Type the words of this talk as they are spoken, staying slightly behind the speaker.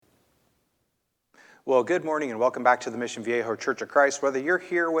Well, good morning and welcome back to the Mission Viejo Church of Christ. Whether you're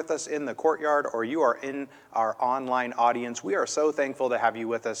here with us in the courtyard or you are in our online audience, we are so thankful to have you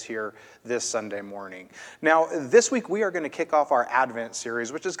with us here this Sunday morning. Now, this week we are going to kick off our Advent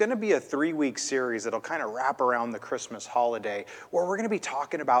series, which is going to be a 3-week series that'll kind of wrap around the Christmas holiday, where we're going to be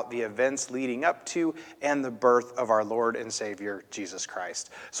talking about the events leading up to and the birth of our Lord and Savior, Jesus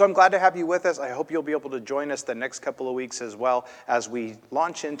Christ. So I'm glad to have you with us. I hope you'll be able to join us the next couple of weeks as well as we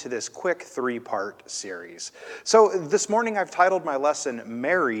launch into this quick 3-part series. So this morning I've titled my lesson,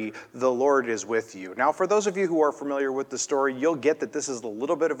 Mary, the Lord is with you. Now, for those of you who are familiar with the story, you'll get that this is a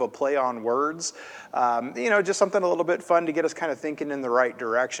little bit of a play on words. Just something a little bit fun to get us kind of thinking in the right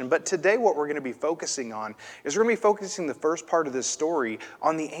direction. But today what we're going to be focusing on is we're going to be focusing the first part of this story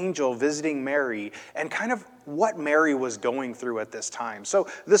on the angel visiting Mary and kind of what Mary was going through at this time. So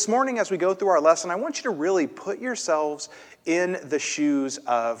this morning as we go through our lesson, I want you to really put yourselves in the shoes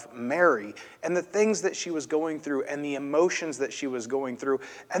of Mary and the things that she was going through and the emotions that she was going through.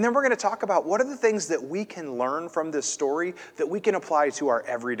 And then we're going to talk about what are the things that we can learn from this story that we can apply to our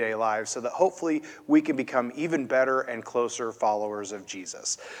everyday lives so that hopefully we can become even better and closer followers of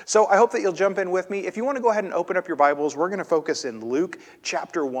Jesus. So I hope that you'll jump in with me. If you want to go ahead and open up your Bibles, we're going to focus in Luke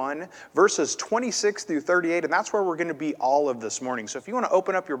chapter 1, verses 26 through 38, and that's where we're going to be all of this morning. So if you want to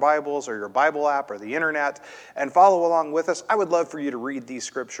open up your Bibles or your Bible app or the internet and follow along with us, I would love for you to read these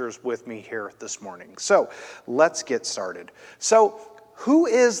scriptures with me here this morning. So let's get started. So who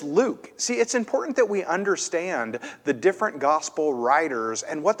is Luke? See, it's important that we understand the different gospel writers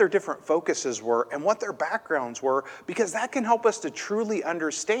and what their different focuses were and what their backgrounds were, because that can help us to truly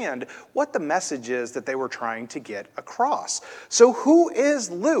understand what the message is that they were trying to get across. So who is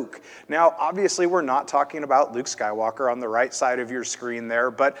Luke? Now, obviously, we're not talking about Luke Skywalker on the right side of your screen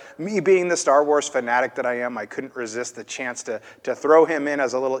there, but me being the Star Wars fanatic that I am, I couldn't resist the chance to throw him in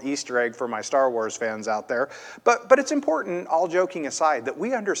as a little Easter egg for my Star Wars fans out there. But it's important, all joking aside, that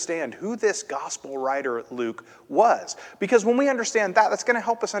we understand who this gospel writer Luke was. Because when we understand that, that's going to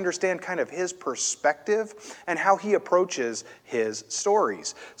help us understand kind of his perspective and how he approaches his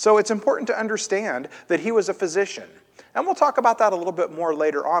stories. So it's important to understand that he was a physician. And we'll talk about that a little bit more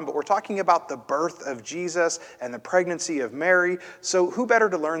later on, but we're talking about the birth of Jesus and the pregnancy of Mary. So who better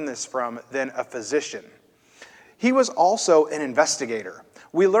to learn this from than a physician? He was also an investigator.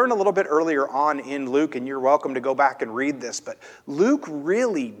 We learned a little bit earlier on in Luke, and you're welcome to go back and read this, but Luke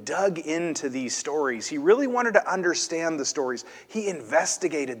really dug into these stories. He really wanted to understand the stories. He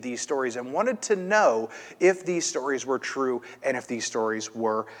investigated these stories and wanted to know if these stories were true and if these stories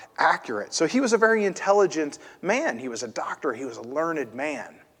were accurate. So he was a very intelligent man. He was a doctor. He was a learned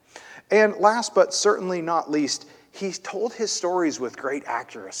man. And last but certainly not least, he told his stories with great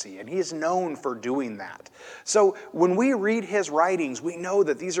accuracy, and he is known for doing that. So when we read his writings, we know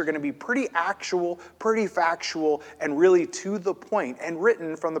that these are going to be pretty actual, pretty factual, and really to the point, and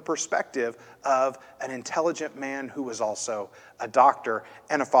written from the perspective of an intelligent man who was also a doctor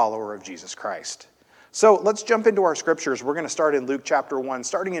and a follower of Jesus Christ. So let's jump into our scriptures. We're going to start in Luke chapter 1,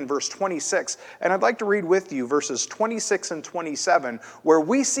 starting in verse 26. And I'd like to read with you verses 26 and 27, where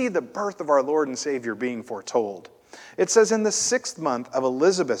we see the birth of our Lord and Savior being foretold. It says, in the 6th month of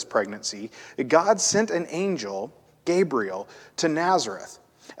Elizabeth's pregnancy, God sent an angel, Gabriel, to Nazareth,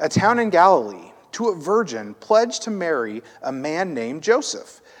 a town in Galilee, to a virgin pledged to marry a man named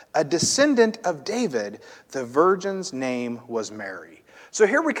Joseph, a descendant of David. The virgin's name was Mary. So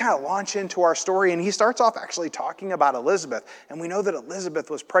here we kind of launch into our story, and he starts off actually talking about Elizabeth, and we know that Elizabeth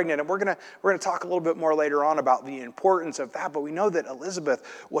was pregnant, and we're gonna talk a little bit more later on about the importance of that, but we know that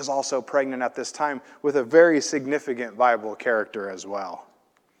Elizabeth was also pregnant at this time with a very significant Bible character as well.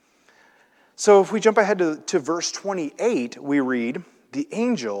 So if we jump ahead to verse 28, we read, the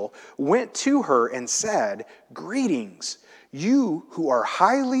angel went to her and said, "Greetings, you who are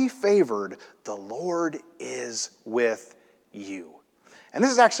highly favored, the Lord is with you." And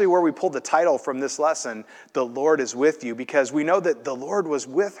this is actually where we pulled the title from this lesson, The Lord is with you, because we know that the Lord was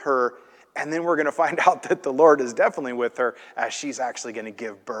with her, and then we're going to find out that the Lord is definitely with her as she's actually going to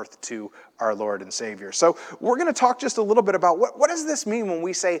give birth to our Lord and Savior. So we're going to talk just a little bit about what does this mean when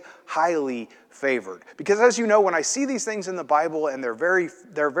we say highly favored? Because as you know, when I see these things in the Bible, and they're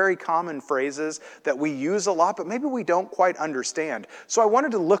very common phrases that we use a lot, but maybe we don't quite understand. So I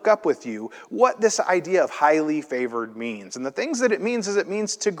wanted to look up with you what this idea of highly favored means. And the things that it means is it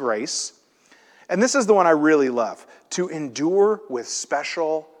means to grace. And this is the one I really love, to endure with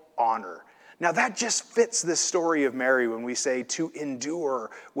special honor. Now that just fits this story of Mary when we say to endure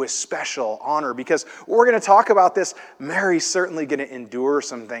with special honor, because we're going to talk about this. Mary's certainly going to endure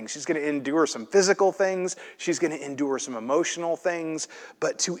some things. She's going to endure some physical things. She's going to endure some emotional things,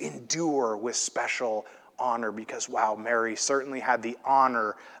 but to endure with special honor because, wow, Mary certainly had the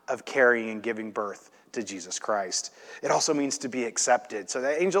honor of carrying and giving birth to Jesus Christ. It also means to be accepted. So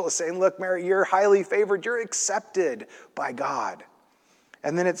the angel is saying, look, Mary, you're highly favored. You're accepted by God.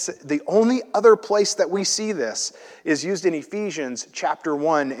 And then it's the only other place that we see this is used in Ephesians chapter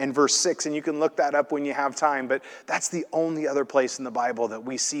 1 and verse 6. And you can look that up when you have time. But that's the only other place in the Bible that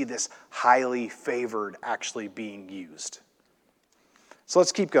we see this highly favored actually being used. So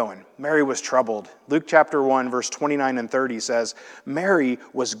let's keep going. Mary was troubled. Luke chapter 1, verse 29 and 30 says, Mary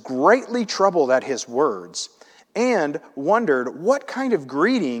was greatly troubled at his words and wondered what kind of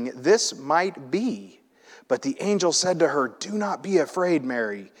greeting this might be. But the angel said to her, do not be afraid,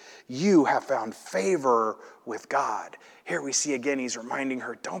 Mary. You have found favor with God. Here we see again, he's reminding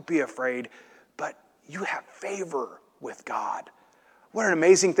her, don't be afraid, but you have favor with God. What an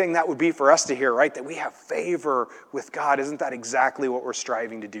amazing thing that would be for us to hear, right? That we have favor with God. Isn't that exactly what we're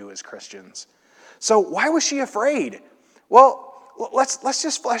striving to do as Christians? So why was she afraid? Well, let's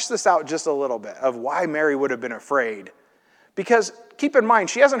just flesh this out just a little bit of why Mary would have been afraid. Because keep in mind,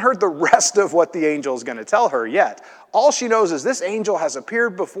 she hasn't heard the rest of what the angel is going to tell her yet. All she knows is this angel has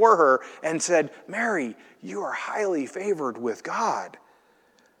appeared before her and said, Mary, you are highly favored with God.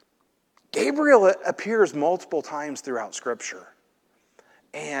 Gabriel appears multiple times throughout Scripture.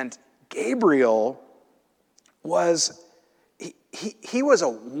 And Gabriel was, he was a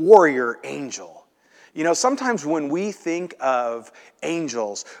warrior angel. You know, sometimes when we think of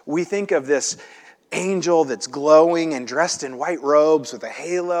angels, we think of this angel that's glowing and dressed in white robes with a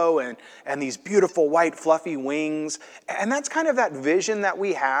halo and these beautiful white fluffy wings. And that's kind of that vision that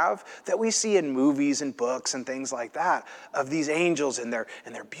we have, that we see in movies and books and things like that, of these angels and they're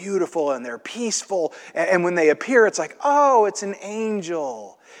beautiful and they're peaceful. And when they appear, it's like, oh, it's an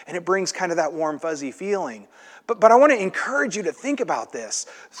angel. And it brings kind of that warm, fuzzy feeling. But I want to encourage you to think about this.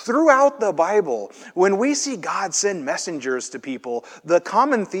 Throughout the Bible, when we see God send messengers to people, the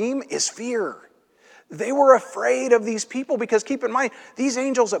common theme is fear. They were afraid of these people because, keep in mind, these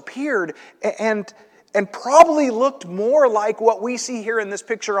angels appeared and probably looked more like what we see here in this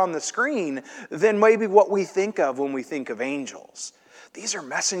picture on the screen than maybe what we think of when we think of angels. These are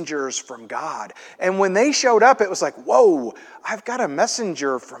messengers from God. And when they showed up, it was like, whoa, I've got a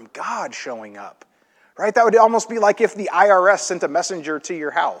messenger from God showing up. Right? That would almost be like if the IRS sent a messenger to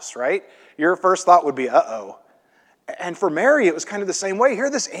your house, right? Your first thought would be, uh-oh. And for Mary, it was kind of the same way. Here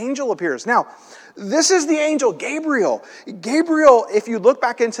this angel appears. Now, this is the angel Gabriel. Gabriel, if you look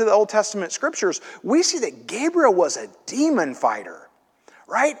back into the Old Testament scriptures, we see that Gabriel was a demon fighter,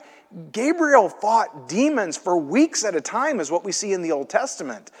 right? Gabriel fought demons for weeks at a time is what we see in the Old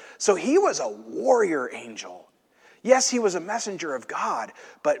Testament. So he was a warrior angel. Yes, he was a messenger of God,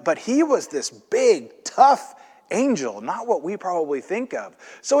 but he was this big, tough angel, not what we probably think of.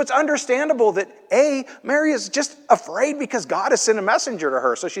 So it's understandable that Mary is just afraid because God has sent a messenger to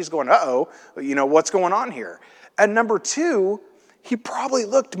her. So she's going, uh-oh, what's going on here? And number two, he probably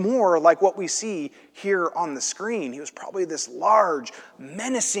looked more like what we see here on the screen. He was probably this large,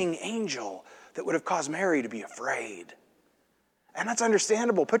 menacing angel that would have caused Mary to be afraid. And that's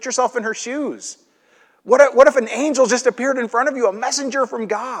understandable. Put yourself in her shoes. What if an angel just appeared in front of you, a messenger from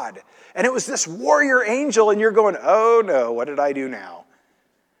God, and it was this warrior angel, and you're going, oh no, what did I do now?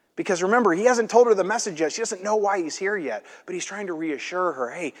 Because remember, he hasn't told her the message yet. She doesn't know why he's here yet, but he's trying to reassure her,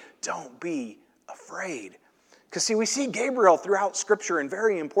 hey, don't be afraid. Because see, we see Gabriel throughout Scripture in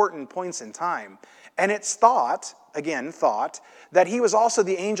very important points in time, and it's thought, that he was also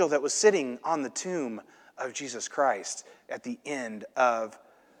the angel that was sitting on the tomb of Jesus Christ at the end of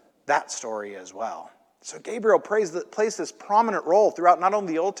that story as well. So Gabriel plays this prominent role throughout not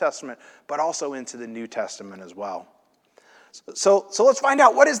only the Old Testament, but also into the New Testament as well. So let's find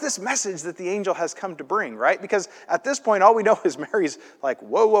out, what is this message that the angel has come to bring, right? Because at this point, all we know is Mary's like,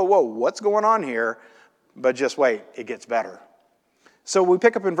 whoa, what's going on here? But just wait, it gets better. So we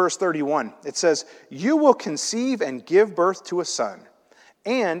pick up in verse 31. It says, you will conceive and give birth to a son,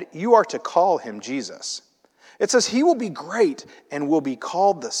 and you are to call him Jesus. It says, he will be great and will be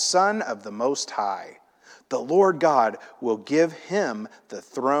called the Son of the Most High. The Lord God will give him the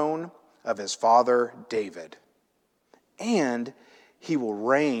throne of his father David, and he will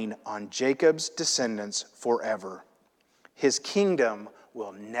reign on Jacob's descendants forever. His kingdom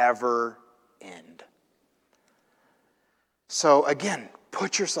will never end. So again,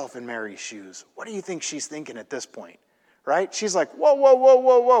 put yourself in Mary's shoes. What do you think she's thinking at this point? right? She's like, whoa, whoa, whoa,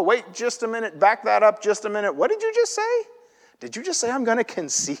 whoa, whoa, wait just a minute, back that up just a minute. What did you just say? Did you just say I'm going to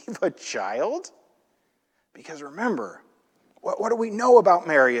conceive a child? Because remember, what do we know about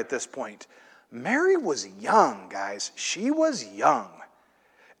Mary at this point? Mary was young, guys. She was young.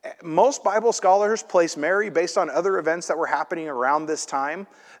 Most Bible scholars place Mary based on other events that were happening around this time.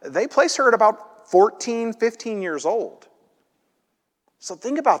 They place her at about 14, 15 years old. So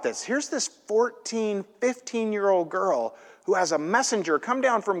think about this. Here's this 14, 15-year-old girl who has a messenger come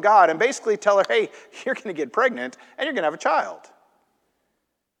down from God and basically tell her, hey, you're going to get pregnant and you're going to have a child.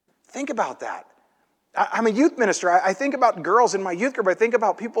 Think about that. I'm a youth minister. I think about girls in my youth group. I think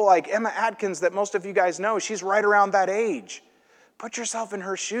about people like Emma Atkins that most of you guys know. She's right around that age. Put yourself in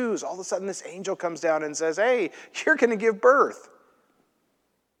her shoes. All of a sudden, this angel comes down and says, hey, you're going to give birth.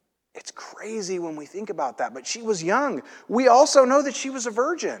 It's crazy when we think about that, but she was young. We also know that she was a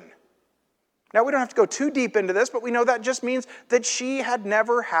virgin. Now, we don't have to go too deep into this, but we know that just means that she had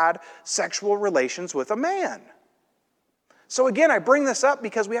never had sexual relations with a man. So again, I bring this up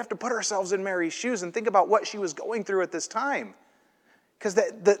because we have to put ourselves in Mary's shoes and think about what she was going through at this time. Because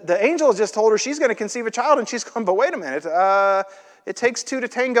the angel just told her she's going to conceive a child, and she's going, but wait a minute, it takes two to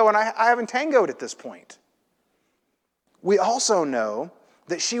tango, and I haven't tangoed at this point. We also know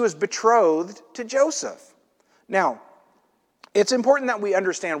that she was betrothed to Joseph. Now, it's important that we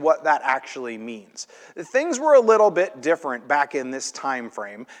understand what that actually means. Things were a little bit different back in this time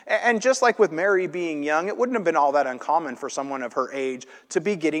frame. And just like with Mary being young, it wouldn't have been all that uncommon for someone of her age to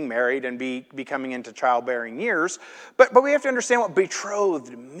be getting married and be coming into childbearing years. But we have to understand what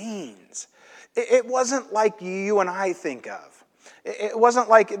betrothed means. It wasn't like you and I think of. It wasn't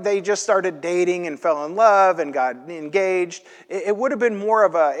like they just started dating and fell in love and got engaged. It would have been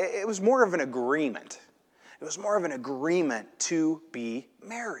it was more of an agreement. It was more of an agreement to be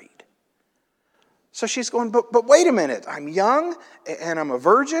married. So she's going, but wait a minute. I'm young and I'm a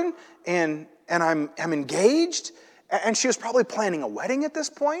virgin and I'm engaged. And she was probably planning a wedding at this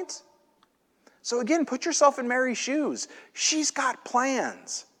point. So again, put yourself in Mary's shoes. She's got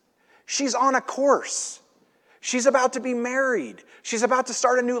plans. She's on a course. She's about to be married. She's about to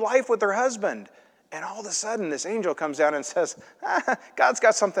start a new life with her husband. And all of a sudden, this angel comes down and says, God's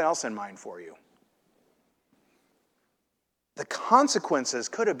got something else in mind for you. The consequences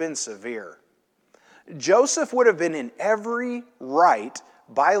could have been severe. Joseph would have been in every right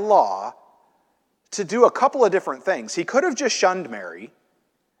by law to do a couple of different things. He could have just shunned Mary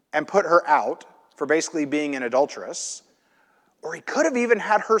and put her out for basically being an adulteress, or he could have even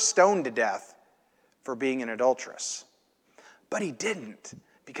had her stoned to death for being an adulteress. But he didn't,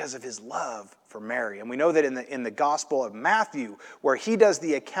 because of his love for Mary. And we know that in the Gospel of Matthew, where he does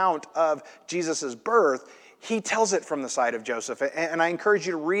the account of Jesus' birth, he tells it from the side of Joseph. And I encourage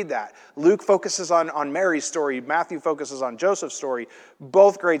you to read that. Luke focuses on Mary's story. Matthew focuses on Joseph's story.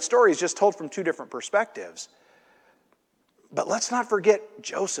 Both great stories, just told from two different perspectives. But let's not forget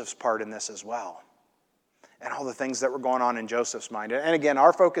Joseph's part in this as well, and all the things that were going on in Joseph's mind. And again,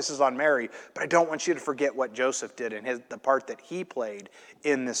 our focus is on Mary, but I don't want you to forget what Joseph did and the part that he played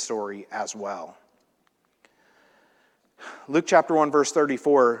in this story as well. Luke chapter 1, verse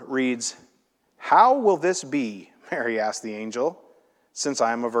 34 reads, "How will this be," Mary asked the angel, "since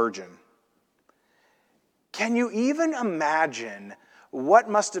I am a virgin?" Can you even imagine what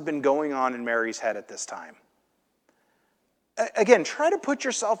must have been going on in Mary's head at this time? Again, try to put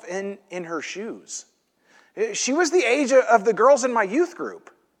yourself in her shoes. She was the age of the girls in my youth group.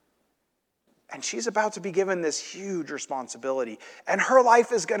 And she's about to be given this huge responsibility. And her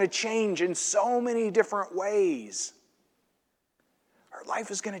life is going to change in so many different ways. Her life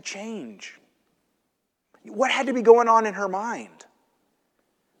is going to change. What had to be going on in her mind?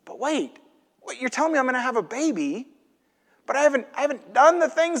 But wait, you're telling me I'm going to have a baby, but I haven't done the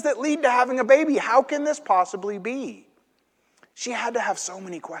things that lead to having a baby. How can this possibly be? She had to have so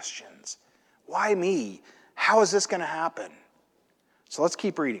many questions. Why me? How is this going to happen? So let's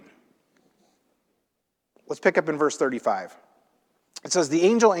keep reading. Let's pick up in verse 35. It says, "The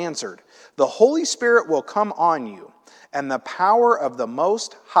angel answered, 'The Holy Spirit will come on you, and the power of the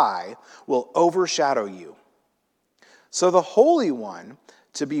Most High will overshadow you. So the Holy One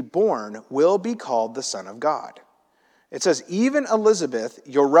to be born will be called the Son of God.' It says, 'Even Elizabeth,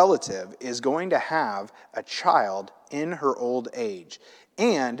 your relative, is going to have a child in her old age,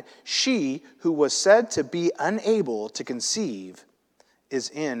 and she who was said to be unable to conceive is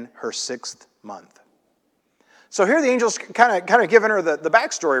in her 6th month.'" So here the angel's kind of giving her the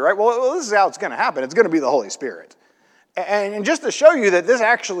backstory, right? Well, this is how it's going to happen. It's going to be the Holy Spirit. And just to show you that this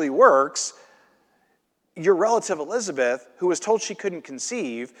actually works, your relative Elizabeth, who was told she couldn't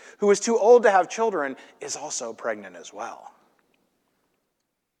conceive, who was too old to have children, is also pregnant as well.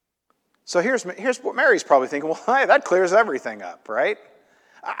 So here's what Mary's probably thinking, well, hey, that clears everything up, right?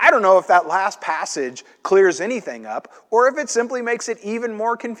 I don't know if that last passage clears anything up or if it simply makes it even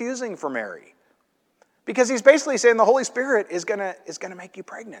more confusing for Mary. Because he's basically saying the Holy Spirit is gonna make you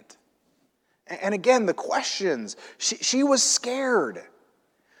pregnant. And again, the questions, she was scared.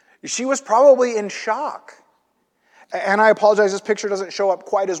 She was probably in shock. And I apologize, this picture doesn't show up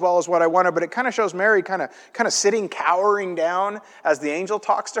quite as well as what I wanted, but it kind of shows Mary kind of sitting, cowering down as the angel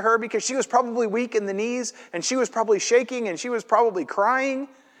talks to her, because she was probably weak in the knees, and she was probably shaking, and she was probably crying.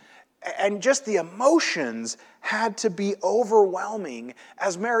 And just the emotions had to be overwhelming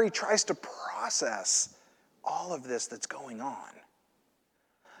as Mary tries to process all of this that's going on.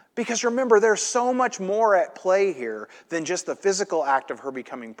 Because remember, there's so much more at play here than just the physical act of her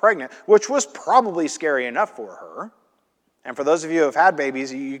becoming pregnant, which was probably scary enough for her. And for those of you who have had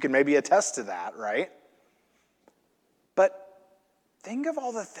babies, you can maybe attest to that, right? But think of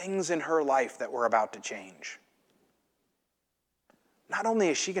all the things in her life that were about to change. Not only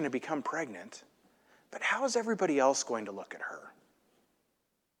is she going to become pregnant, but how is everybody else going to look at her?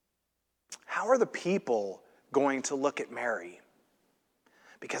 How are the people going to look at Mary?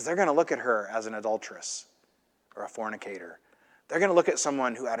 Because they're going to look at her as an adulteress or a fornicator. They're going to look at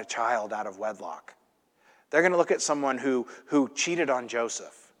someone who had a child out of wedlock. They're going to look at someone who cheated on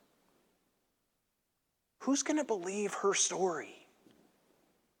Joseph. Who's going to believe her story?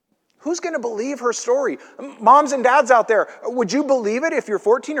 Who's going to believe her story? Moms and dads out there, would you believe it if your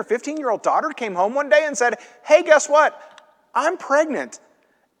 14 or 15-year-old daughter came home one day and said, hey, guess what? I'm pregnant,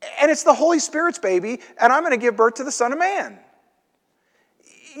 and it's the Holy Spirit's baby, and I'm going to give birth to the Son of Man.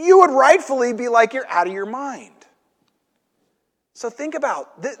 You would rightfully be like, you're out of your mind. So think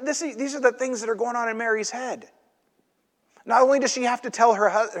about, these are the things that are going on in Mary's head. Not only does she have to tell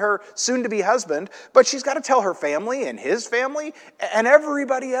her soon-to-be husband, but she's got to tell her family and his family and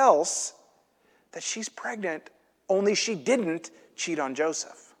everybody else that she's pregnant, only she didn't cheat on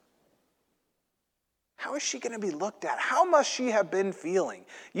Joseph. How is she going to be looked at? How must she have been feeling?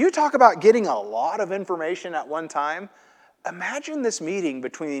 You talk about getting a lot of information at one time. Imagine this meeting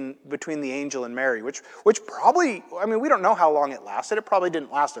between the angel and Mary, which probably, we don't know how long it lasted. It probably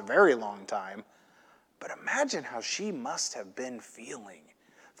didn't last a very long time. But imagine how she must have been feeling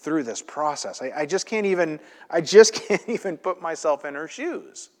through this process. I just can't even put myself in her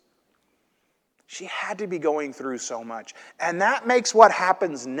shoes. She had to be going through so much. And that makes what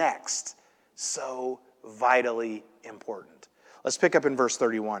happens next so vitally important. Let's pick up in verse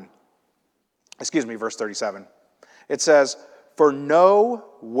 37. It says, "For no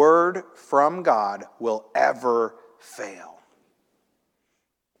word from God will ever fail."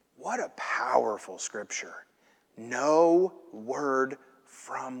 What a powerful scripture. No word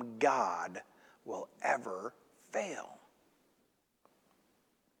from God will ever fail.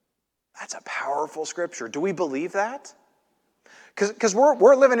 That's a powerful scripture. Do we believe that? Because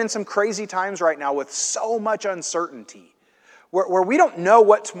we're living in some crazy times right now with so much uncertainty, where we don't know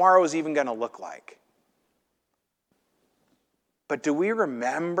what tomorrow is even going to look like. But do we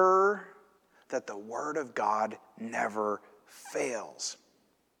remember that the Word of God never fails?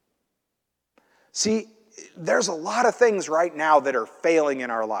 See, there's a lot of things right now that are failing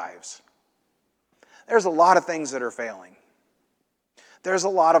in our lives. There's a lot of things that are failing. There's a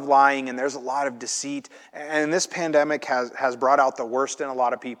lot of lying and there's a lot of deceit. And this pandemic has brought out the worst in a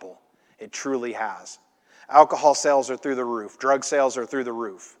lot of people. It truly has. Alcohol sales are through the roof. Drug sales are through the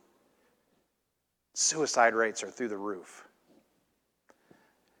roof. Suicide rates are through the roof.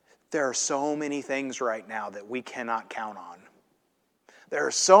 There are so many things right now that we cannot count on. There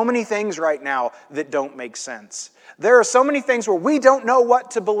are so many things right now that don't make sense. There are so many things where we don't know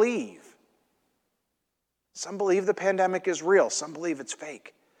what to believe. Some believe the pandemic is real. Some believe it's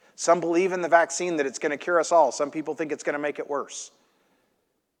fake. Some believe in the vaccine that it's going to cure us all. Some people think it's going to make it worse.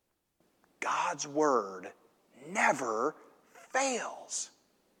 God's word never fails.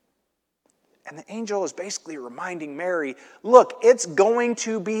 And the angel is basically reminding Mary, look, it's going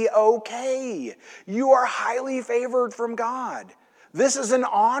to be okay. You are highly favored from God. This is an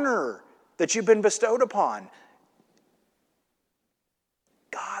honor that you've been bestowed upon.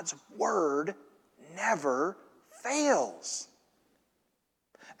 God's word never fails.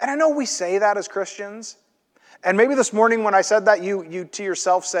 And I know we say that as Christians. And maybe this morning when I said that, you to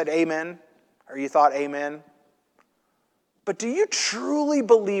yourself said amen, or you thought amen. But do you truly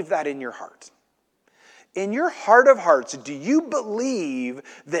believe that in your heart? In your heart of hearts, do you believe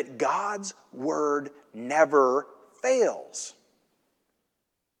that God's word never fails?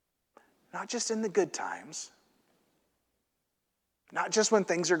 not just in the good times, not just when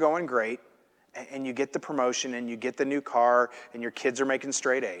things are going great and you get the promotion and you get the new car and your kids are making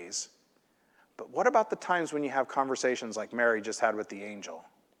straight A's, but what about the times when you have conversations like Mary just had with the angel?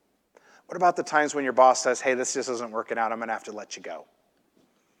 What about the times when your boss says, hey, this just isn't working out, I'm going to have to let you go?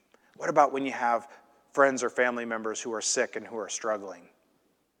 What about when you have friends or family members who are sick and who are struggling?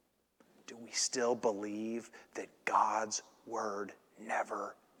 Do we still believe that God's word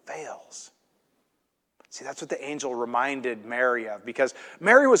never fails? See, that's what the angel reminded Mary of, because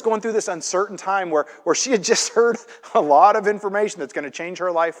Mary was going through this uncertain time where she had just heard a lot of information that's going to change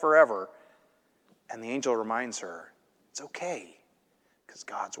her life forever. And the angel reminds her, it's okay, because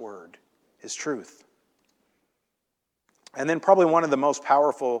God's word is truth. And then probably one of the most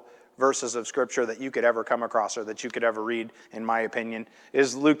powerful verses of Scripture that you could ever come across or that you could ever read, in my opinion,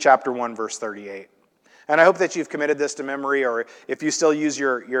 is Luke chapter 1, verse 38. And I hope that you've committed this to memory, or if you still use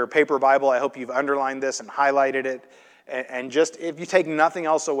your paper Bible, I hope you've underlined this and highlighted it. And just, if you take nothing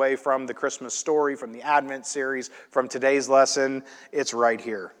else away from the Christmas story, from the Advent series, from today's lesson, it's right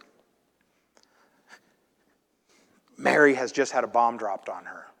here. Mary has just had a bomb dropped on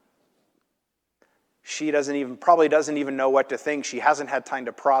her. She probably doesn't even know what to think. She hasn't had time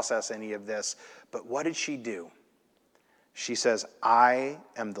to process any of this. But what did she do? She says, I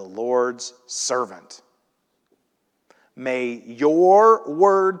am the Lord's servant. May your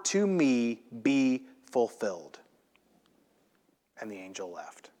word to me be fulfilled. And the angel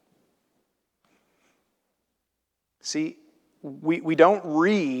left. See, we don't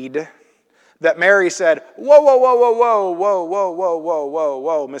read that Mary said, whoa, whoa, whoa, whoa, whoa, whoa, whoa, whoa, whoa, whoa,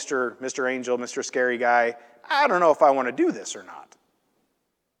 whoa, Mr. Angel, Mr. Scary Guy, I don't know if I want to do this or not.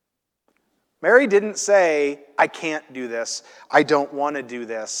 Mary didn't say, I can't do this, I don't want to do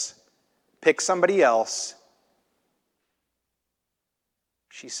this, pick somebody else.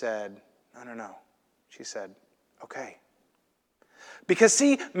 She said, no. She said, okay. Because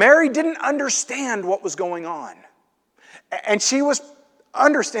see, Mary didn't understand what was going on. And she was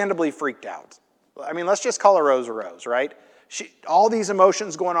understandably freaked out. I mean, let's just call a rose, right? All these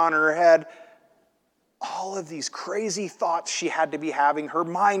emotions going on in her head, all of these crazy thoughts she had to be having, her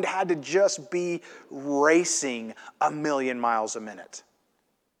mind had to just be racing 1,000,000 miles a minute.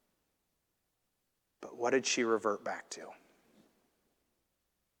 But what did she revert back to?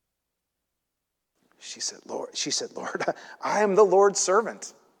 She said, Lord, I am the Lord's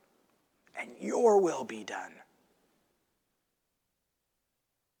servant, and your will be done.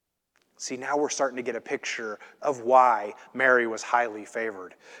 See, now we're starting to get a picture of why Mary was highly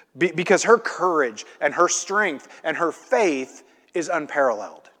favored. Because her courage and her strength and her faith is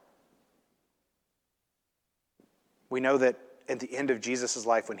unparalleled. We know that at the end of Jesus'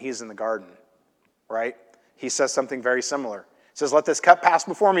 life, when he's in the garden, right, he says something very similar. He says, let this cup pass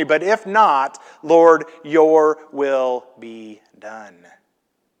before me, but if not, Lord, your will be done.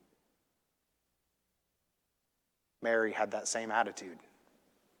 Mary had that same attitude.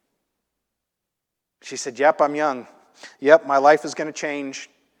 She said, yep, I'm young. Yep, my life is going to change.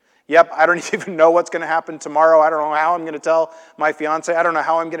 Yep, I don't even know what's going to happen tomorrow. I don't know how I'm going to tell my fiance. I don't know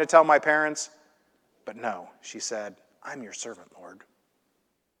how I'm going to tell my parents. But no, she said, I'm your servant, Lord.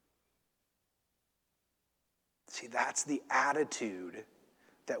 See, that's the attitude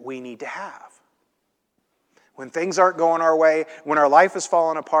that we need to have. When things aren't going our way, when our life is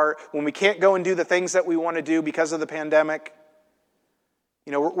falling apart, when we can't go and do the things that we want to do because of the pandemic,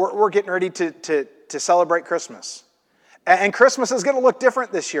 you know, we're getting ready to celebrate Christmas. And Christmas is going to look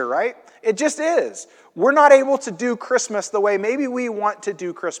different this year, right? It just is. We're not able to do Christmas the way maybe we want to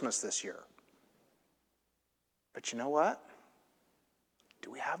do Christmas this year. But you know what?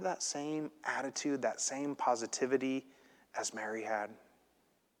 Do we have that same attitude, that same positivity as Mary had?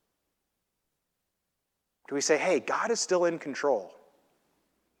 Do we say, hey, God is still in control.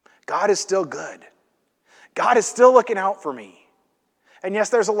 God is still good. God is still looking out for me. And yes,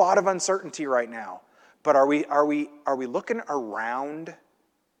 there's a lot of uncertainty right now. But are we looking around,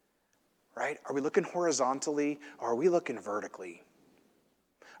 right? Are we looking horizontally, or are we looking vertically?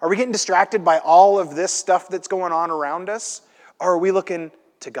 Are we getting distracted by all of this stuff that's going on around us? Or are we looking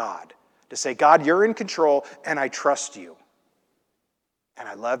to God to say, God, you're in control, and I trust you. And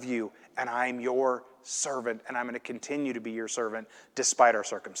I love you, and I'm your servant, and I'm going to continue to be your servant despite our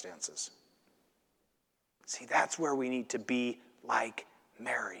circumstances. See, that's where we need to be like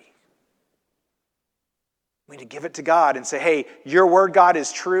Mary. We need to give it to God and say, hey, your word, God,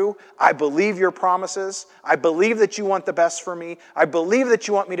 is true. I believe your promises. I believe that you want the best for me. I believe that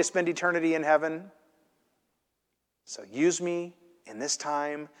you want me to spend eternity in heaven. So use me in this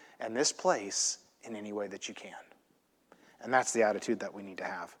time and this place in any way that you can. And that's the attitude that we need to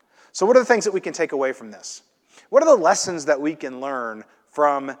have. So what are the things that we can take away from this? What are the lessons that we can learn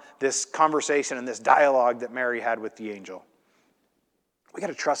from this conversation and this dialogue that Mary had with the angel? We got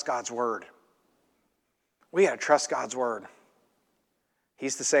to trust God's word. We got to trust God's word.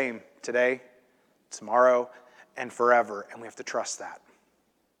 He's the same today, tomorrow, and forever, and we have to trust that.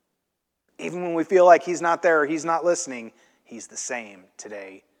 Even when we feel like he's not there or he's not listening, he's the same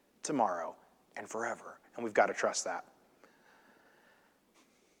today, tomorrow, and forever, and we've got to trust that.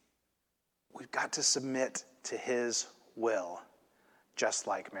 We've got to submit to his will, just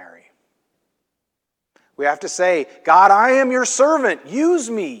like Mary. We have to say, God, I am your servant. Use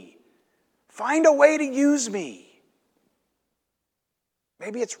me. Find a way to use me.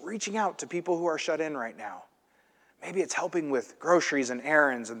 Maybe it's reaching out to people who are shut in right now. Maybe it's helping with groceries and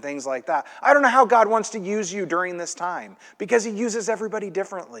errands and things like that. I don't know how God wants to use you during this time because he uses everybody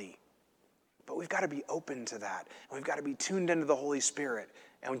differently. But we've got to be open to that. And we've got to be tuned into the Holy Spirit.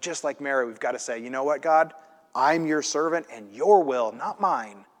 And just like Mary, we've got to say, you know what, God? I'm your servant and your will, not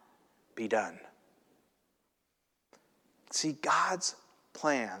mine, be done. See, God's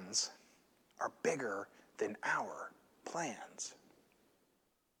plans are bigger than our plans.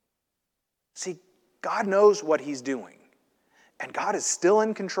 See, God knows what he's doing, and God is still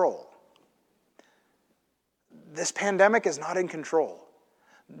in control. This pandemic is not in control.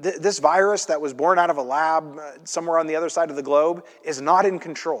 This virus that was born out of a lab somewhere on the other side of the globe is not in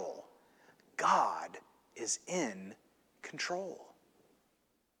control. God is in control.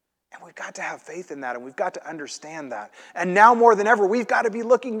 And we've got to have faith in that, and we've got to understand that. And now more than ever, we've got to be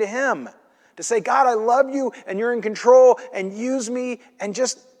looking to him to say, God, I love you, and you're in control, and use me, and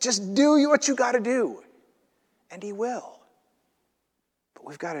just do what you got to do. And he will. But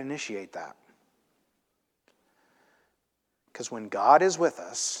we've got to initiate that. Because when God is with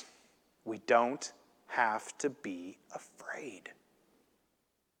us, we don't have to be afraid.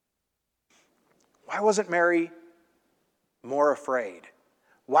 Why wasn't Mary more afraid?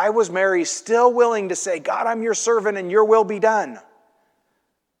 Why was Mary still willing to say, God, I'm your servant and your will be done?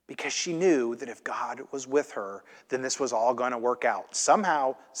 Because she knew that if God was with her, then this was all going to work out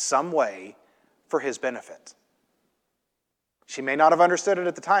somehow, some way, for his benefit. She may not have understood it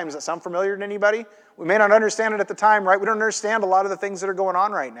at the time. Does that sound familiar to anybody? We may not understand it at the time, right? We don't understand a lot of the things that are going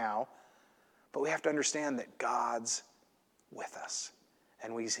on right now. But we have to understand that God's with us.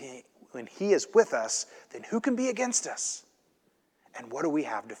 And when he is with us, then who can be against us? And what do we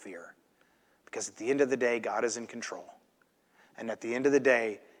have to fear? Because at the end of the day, God is in control. And at the end of the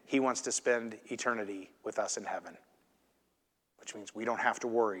day, he wants to spend eternity with us in heaven. Which means we don't have to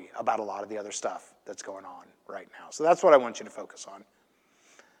worry about a lot of the other stuff that's going on right now. So that's what I want you to focus on.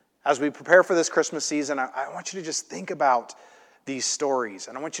 As we prepare for this Christmas season, I want you to just think about these stories.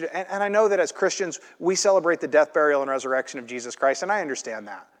 And I want you to, and I know that as Christians, we celebrate the death, burial, and resurrection of Jesus Christ, and I understand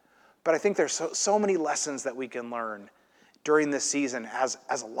that. But I think there's so many lessons that we can learn during this season as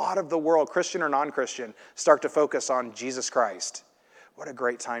a lot of the world, Christian or non-Christian, start to focus on Jesus Christ. What a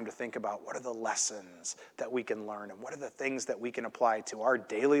great time to think about what are the lessons that we can learn and what are the things that we can apply to our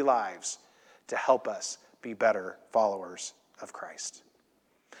daily lives to help us be better followers of Christ.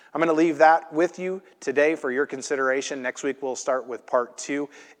 I'm going to leave that with you today for your consideration. Next week we'll start with part 2.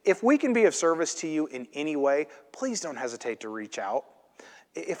 If we can be of service to you in any way, please don't hesitate to reach out.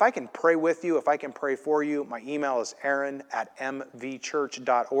 If I can pray with you, if I can pray for you, my email is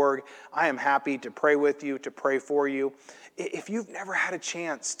aaron@mvchurch.org. I am happy to pray with you, to pray for you. If you've never had a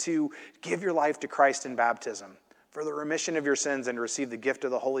chance to give your life to Christ in baptism for the remission of your sins and to receive the gift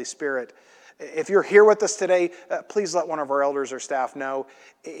of the Holy Spirit, if you're here with us today, please let one of our elders or staff know.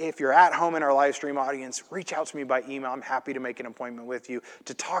 If you're at home in our live stream audience, reach out to me by email. I'm happy to make an appointment with you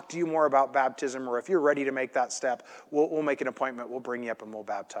to talk to you more about baptism, or if you're ready to make that step, we'll make an appointment. We'll bring you up and we'll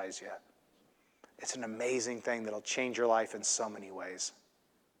baptize you. It's an amazing thing that'll change your life in so many ways.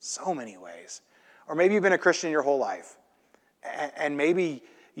 So many ways. Or maybe you've been a Christian your whole life, and maybe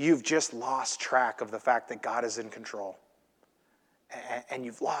you've just lost track of the fact that God is in control. And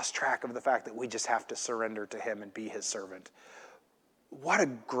you've lost track of the fact that we just have to surrender to him and be his servant. What a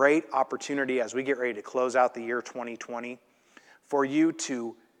great opportunity as we get ready to close out the year 2020 for you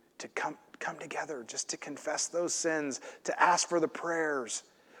to come together, just to confess those sins, to ask for the prayers.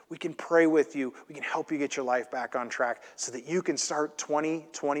 We can pray with you. We can help you get your life back on track so that you can start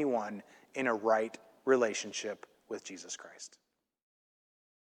 2021 in a right relationship with Jesus Christ.